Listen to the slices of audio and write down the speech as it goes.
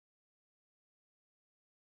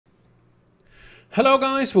Hello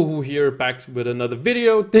guys, Wahoo here, back with another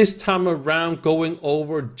video. This time around going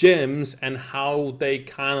over gems and how they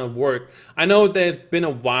kind of work. I know they've been a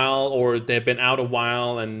while or they've been out a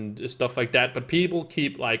while and stuff like that, but people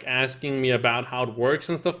keep like asking me about how it works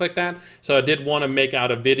and stuff like that. So I did want to make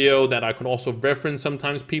out a video that I could also reference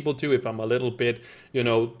sometimes people to if I'm a little bit,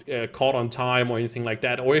 caught on time or anything like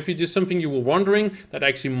that. Or if it's just something you were wondering that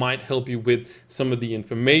actually might help you with some of the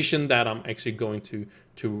information that I'm actually going to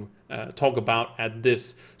talk about at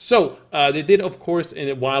this. So they did, of course, in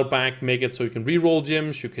a while back make it so you can reroll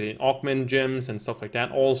gems, you can augment gems and stuff like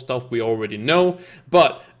that, all stuff we already know.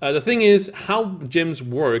 But the thing is, how gems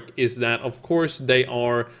work is that, of course, they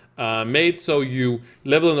are made so you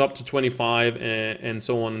level them up to 25 and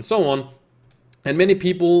so on and so on. And many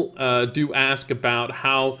people do ask about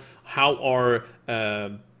how do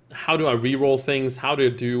I reroll things, how do I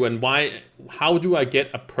do, and how do I get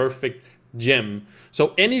a perfect gem?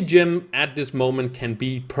 So any gem at this moment can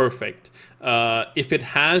be perfect if it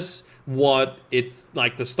has what it's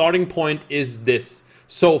like. The starting point is this.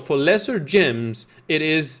 So for lesser gems, it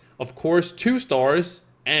is of course 2 stars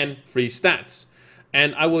and 3 stats.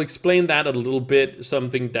 And I will explain that a little bit,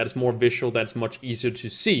 something that's more visual, that's much easier to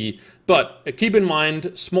see. But keep in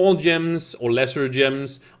mind, small gems or lesser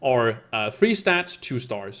gems are 3 stats, 2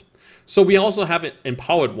 stars. So we also have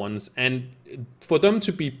empowered ones, and for them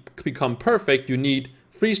to become perfect, you need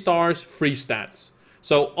 3 stars, 3 stats.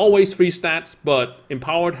 So always 3 stats, but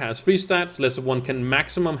empowered has 3 stats. Lesser one can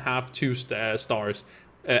maximum have 2 stars.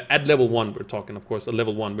 At level 1, we're talking, of course, at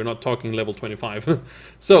level 1. We're not talking level 25.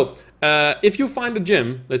 So if you find a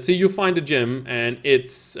gem, let's say you find a gem and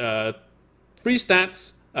it's 3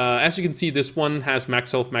 stats. As you can see, this one has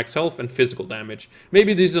max health, and physical damage.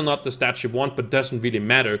 Maybe these are not the stats you want, but doesn't really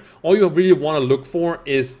matter. All you really want to look for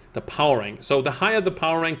is the power rank. So the higher the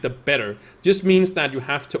power rank, the better. Just means that you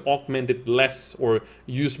have to augment it less or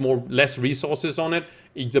use less resources on it,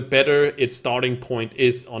 the better its starting point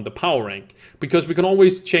is on the power rank. Because we can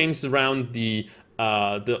always change around the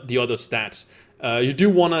other stats. You do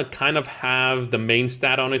want to kind of have the main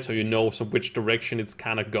stat on it so you know which direction it's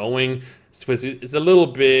kind of going. So it's a little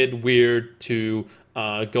bit weird to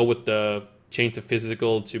go with the change the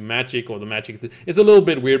physical to magic, or the magic. It's a little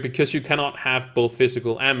bit weird because you cannot have both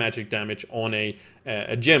physical and magic damage on a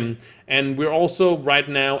gem. And we're also, right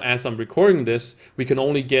now, as I'm recording this, we can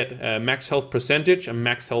only get max health percentage and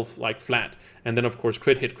max health like flat. And then, of course,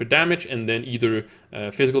 crit hit, crit damage, and then either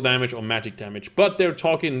physical damage or magic damage. But they're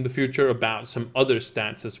talking in the future about some other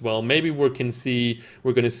stats as well. Maybe we're going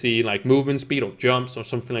to see like movement speed or jumps or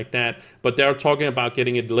something like that. But they're talking about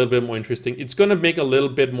getting it a little bit more interesting. It's going to make a little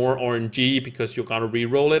bit more RNG because you got to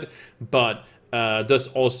re-roll it. But does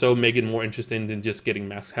also make it more interesting than just getting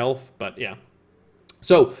max health. But yeah.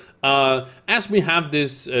 So as we have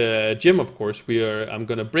this gem, of course, I'm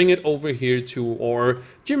gonna bring it over here to our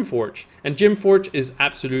Gem Forge, and Gem Forge is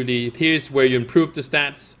absolutely, here's where you improve the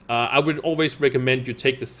stats. I would always recommend you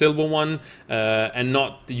take the silver one and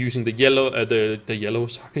not using the yellow,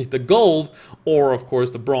 the gold, or of course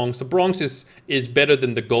the bronze. The bronze is better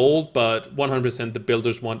than the gold, but 100% the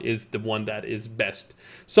builder's one is the one that is best.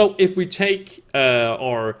 So if we take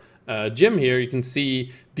our gem here, you can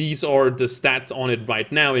see these are the stats on it right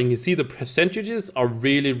now, and you can see the percentages are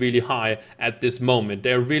really high at this moment.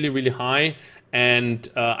 They're really high, and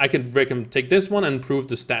I could recommend take this one and improve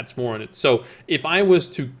the stats more on it. So if I was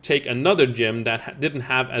to take another gem that didn't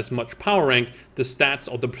have as much power rank, the stats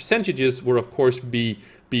or the percentages would of course be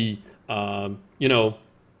less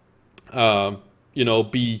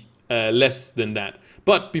than that.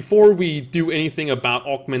 But before we do anything about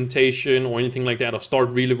augmentation or anything like that, or start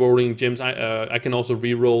re-rolling gems, I can also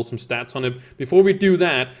re-roll some stats on it. Before we do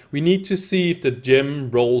that, we need to see if the gem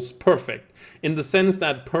rolls perfect. In the sense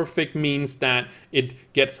that perfect means that it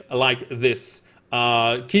gets like this.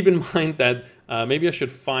 Keep in mind that maybe I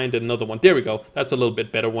should find another one. There we go. That's a little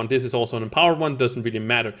bit better one. This is also an empowered one. Doesn't really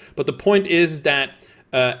matter. But the point is that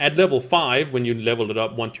at level 5, when you level it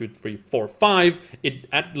up 1, 2, 3, 4, 5,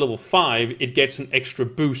 at level 5 it gets an extra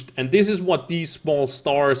boost, and this is what these small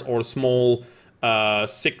stars or small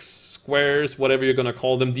 6 squares, whatever you're gonna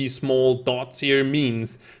call them, these small dots here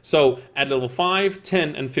means. So at level 5,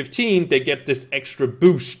 10, and 15, they get this extra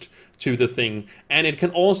boost to the thing. And it can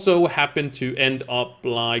also happen to end up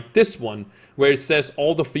like this one, where it says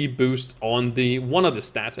all the free boosts on one of the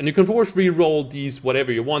stats, and you can of course re-roll these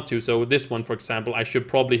whatever you want to. So this one, for example, I should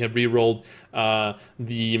probably have re-rolled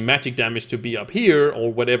the magic damage to be up here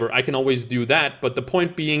or whatever. I can always do that, but the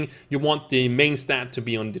point being, you want the main stat to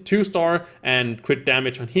be on the 2 star and crit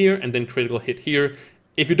damage on here, and then critical hit here.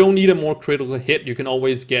 If you don't need a more critical hit, you can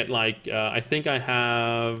always get like I think I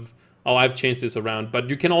have Oh, I've changed this around. But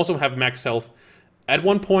you can also have max health. At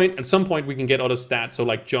some point, we can get other stats, so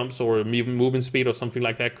like jumps or even movement speed or something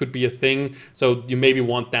like that could be a thing. So you maybe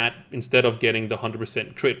want that instead of getting the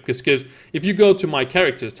 100% crit. Because if you go to my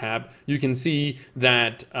characters tab, you can see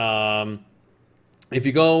that if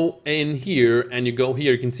you go in here and you go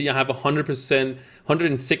here, you can see I have 100%,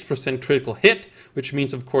 106% critical hit, which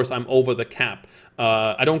means, of course, I'm over the cap.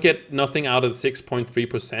 I don't get nothing out of the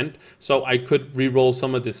 6.3%, so I could re-roll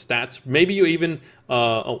some of the stats. Maybe you even,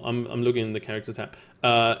 I'm looking in the character tab.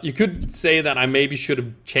 You could say that I maybe should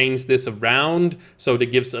have changed this around so that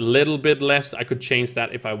it gives a little bit less. I could change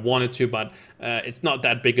that if I wanted to, but it's not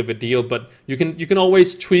that big of a deal. But you can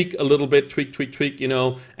always tweak a little bit, tweak, you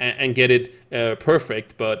know, and get it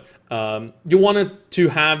perfect. But you wanted to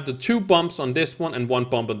have the 2 bumps on this one and 1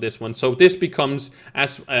 bump on this one. So this becomes,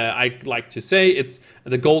 as I like to say, it's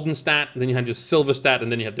the golden stat, and then you have your silver stat,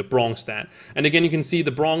 and then you have the bronze stat. And again, you can see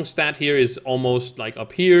the bronze stat here is almost like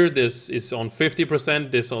up here. This is on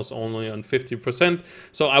 50%. This is only on 50%.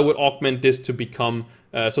 So I would augment this to become,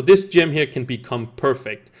 so this gem here can become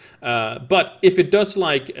perfect. But if it does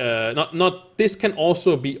like, this can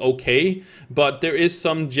also be okay, but there is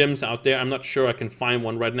some gems out there. I'm not sure I can find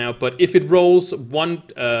one right now, but if it rolls one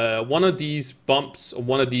of these bumps or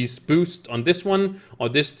one of these boosts on this one or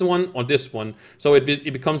this one or this one, so it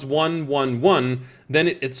becomes 1, 1, 1, then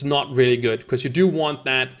it's not really good, because you do want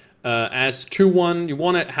that as 2, 1. You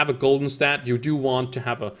want to have a golden stat. You do want to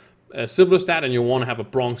have a silver stat, and you want to have a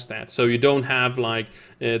bronze stat, so you don't have like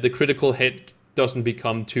the critical hit doesn't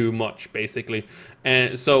become too much, basically.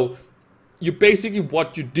 And so you basically,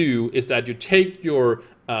 what you do is that you take your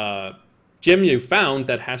gem you found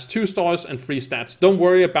that has 2 stars and 3 stats. Don't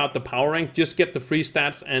worry about the power rank, just get the 3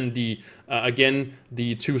 stats and the again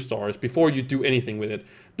the 2 stars before you do anything with it.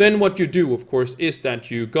 Then what you do, of course, is that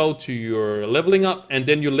you go to your leveling up, and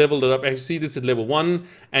then you level it up. As you see, this is level 1,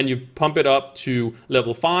 and you pump it up to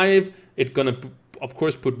level 5. It's gonna, of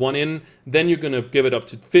course, put 1 in. Then you're gonna give it up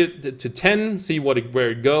to 10, see where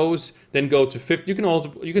it goes. Then go to 50.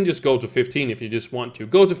 You can just go to 15 if you just want to.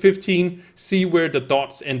 Go to 15, see where the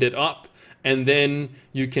dots ended up, and then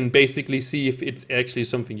you can basically see if it's actually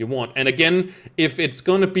something you want. And again, if it's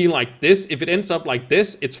gonna be like this, if it ends up like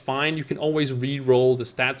this, it's fine. You can always re-roll the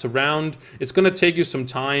stats around. It's gonna take you some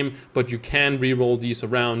time, but you can re-roll these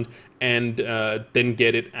around and then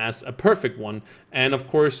get it as a perfect one. And of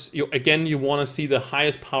course, you wanna see the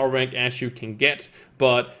highest power rank as you can get.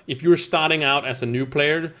 But if you're starting out as a new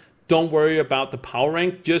player, don't worry about the power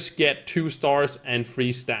rank, just get 2 stars and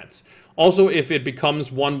 3 stats. Also, if it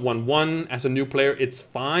becomes 1, 1, 1 as a new player, it's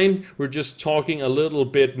fine. We're just talking a little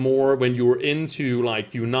bit more when you're into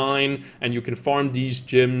like U9 and you can farm these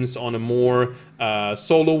gems on a more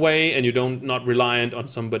solo way, and you not reliant on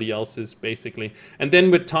somebody else's, basically. And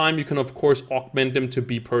then with time, you can of course augment them to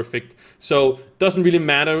be perfect. So doesn't really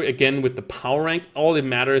matter again with the power rank. All it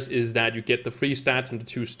matters is that you get the 3 stats and the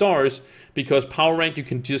 2 stars, because power rank you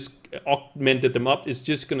can just augmented them up. It's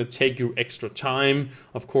just going to take you extra time,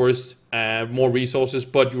 of course, more resources,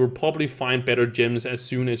 but you will probably find better gems as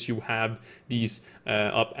soon as you have these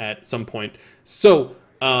up at some point. So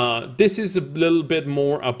this is a little bit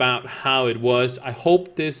more about how it was. I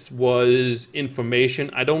hope this was information.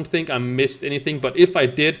 I don't think I missed anything, but if I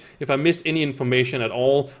did, if I missed any information at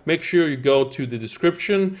all, make sure you go to the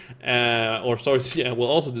description, or sorry, yeah, well,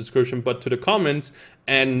 also the description, but to the comments,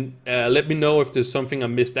 and let me know if there's something I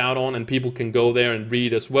missed out on, and people can go there and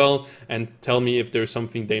read as well and tell me if there's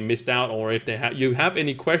something they missed out, or if you have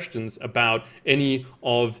any questions about any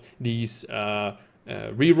of these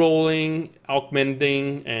re-rolling,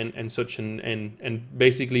 augmenting, and such, and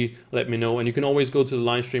basically let me know. And you can always go to the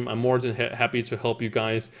live stream. I'm more than happy to help you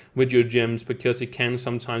guys with your gems, because it can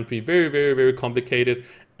sometimes be very, very, very complicated.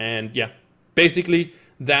 And yeah, basically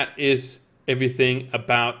that is everything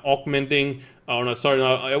about augmenting, or not, sorry,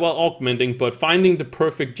 not, well, augmenting, but finding the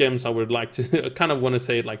perfect gems. I would like to kind of want to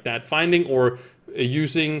say it like that, finding or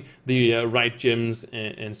using the right gems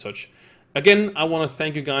and such. Again, I want to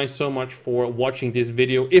thank you guys so much for watching this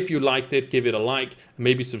video. If you liked it, give it a like,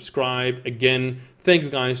 maybe subscribe. Again, thank you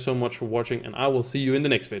guys so much for watching, and I will see you in the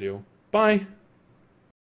next video. Bye.